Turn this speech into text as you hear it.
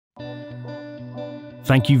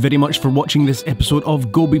Thank you very much for watching this episode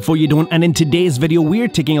of Go Before You Don't, and in today's video we're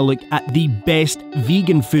taking a look at the best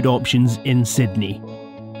vegan food options in Sydney.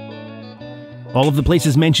 All of the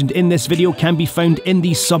places mentioned in this video can be found in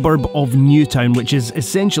the suburb of Newtown, which is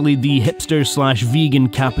essentially the hipster/vegan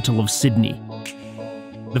capital of Sydney.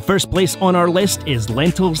 The first place on our list is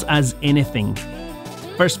Lentils as Anything.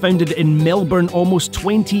 First founded in Melbourne almost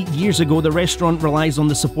 20 years ago, the restaurant relies on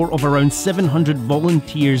the support of around 700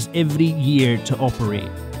 volunteers every year to operate.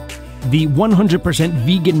 The 100%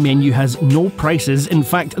 vegan menu has no prices. In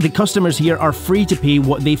fact, the customers here are free to pay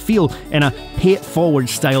what they feel in a pay-it-forward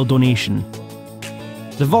style donation.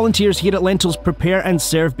 The volunteers here at Lentils prepare and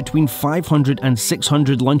serve between 500 and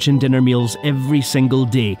 600 lunch and dinner meals every single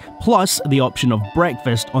day, plus the option of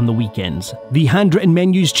breakfast on the weekends. The handwritten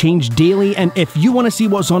menus change daily, and if you want to see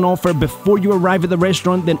what's on offer before you arrive at the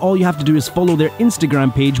restaurant, then all you have to do is follow their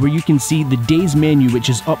Instagram page where you can see the day's menu, which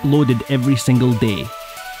is uploaded every single day.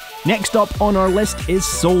 Next up on our list is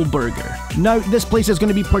Soul Burger. Now, this place is going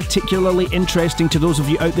to be particularly interesting to those of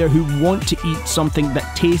you out there who want to eat something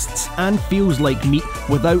that tastes and feels like meat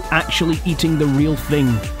without actually eating the real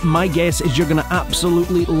thing. My guess is you're going to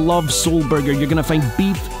absolutely love Soul Burger. You're going to find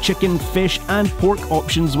beef, chicken, fish and pork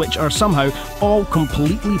options which are somehow all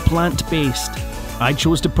completely plant-based. I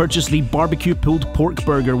chose to purchase the barbecue pulled pork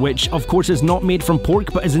burger, which of course is not made from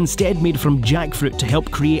pork but is instead made from jackfruit to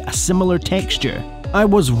help create a similar texture. I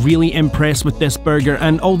was really impressed with this burger,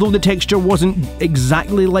 and although the texture wasn't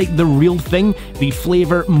exactly like the real thing, the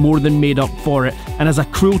flavour more than made up for it, and as a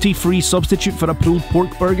cruelty-free substitute for a pulled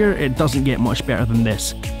pork burger, it doesn't get much better than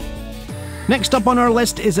this. Next up on our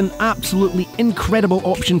list is an absolutely incredible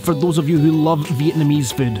option for those of you who love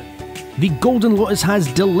Vietnamese food. The Golden Lotus has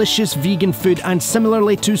delicious vegan food, and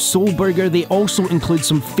similarly to Soul Burger, they also include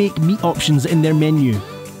some fake meat options in their menu.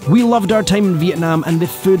 We loved our time in Vietnam and the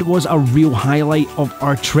food was a real highlight of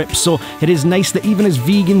our trip, so it is nice that even as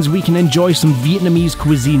vegans we can enjoy some Vietnamese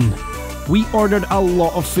cuisine. We ordered a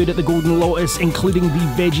lot of food at the Golden Lotus, including the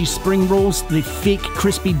veggie spring rolls, the fake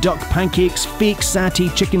crispy duck pancakes, fake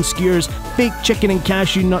satay chicken skewers, fake chicken and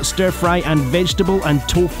cashew nut stir fry, and vegetable and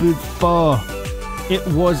tofu pho. It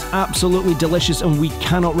was absolutely delicious and we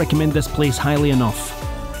cannot recommend this place highly enough.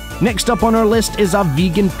 Next up on our list is a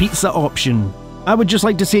vegan pizza option. I would just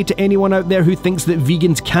like to say to anyone out there who thinks that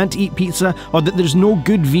vegans can't eat pizza, or that there's no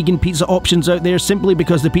good vegan pizza options out there simply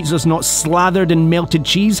because the pizza's not slathered in melted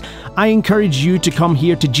cheese, I encourage you to come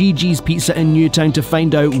here to GG's Pizza in Newtown to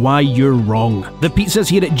find out why you're wrong. The pizzas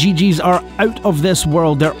here at GG's are out of this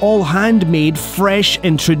world. They're all handmade, fresh,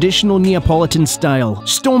 in traditional Neapolitan style.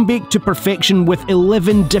 Stone baked to perfection with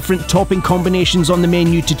 11 different topping combinations on the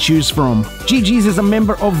menu to choose from. GG's is a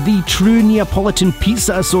member of the True Neapolitan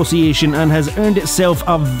Pizza Association and has earned itself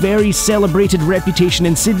a very celebrated reputation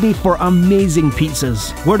in Sydney for amazing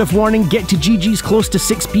pizzas. Word of warning, get to GG's close to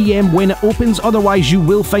 6 PM when it opens, otherwise you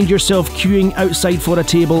will find yourself queuing outside for a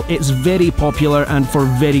table. It's very popular and for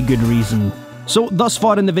very good reason. So thus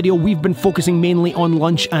far in the video we've been focusing mainly on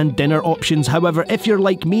lunch and dinner options. However, if you're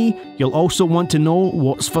like me, you'll also want to know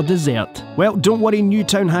what's for dessert. Well, don't worry,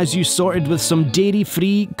 Newtown has you sorted with some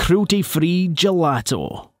dairy-free, cruelty-free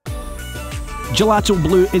gelato. Gelato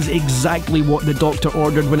Blue is exactly what the doctor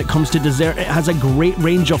ordered when it comes to dessert. It has a great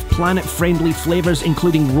range of planet-friendly flavours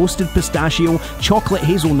including roasted pistachio, chocolate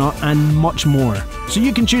hazelnut and much more. So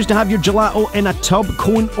you can choose to have your gelato in a tub,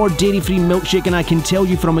 cone or dairy-free milkshake, and I can tell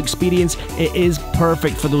you from experience it is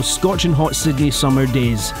perfect for those scorching hot Sydney summer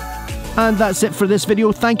days. And that's it for this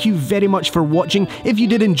video. Thank you very much for watching. If you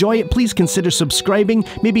did enjoy it, please consider subscribing,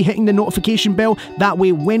 maybe hitting the notification bell. That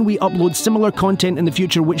way, when we upload similar content in the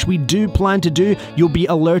future, which we do plan to do, you'll be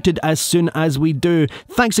alerted as soon as we do.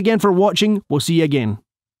 Thanks again for watching. We'll see you again.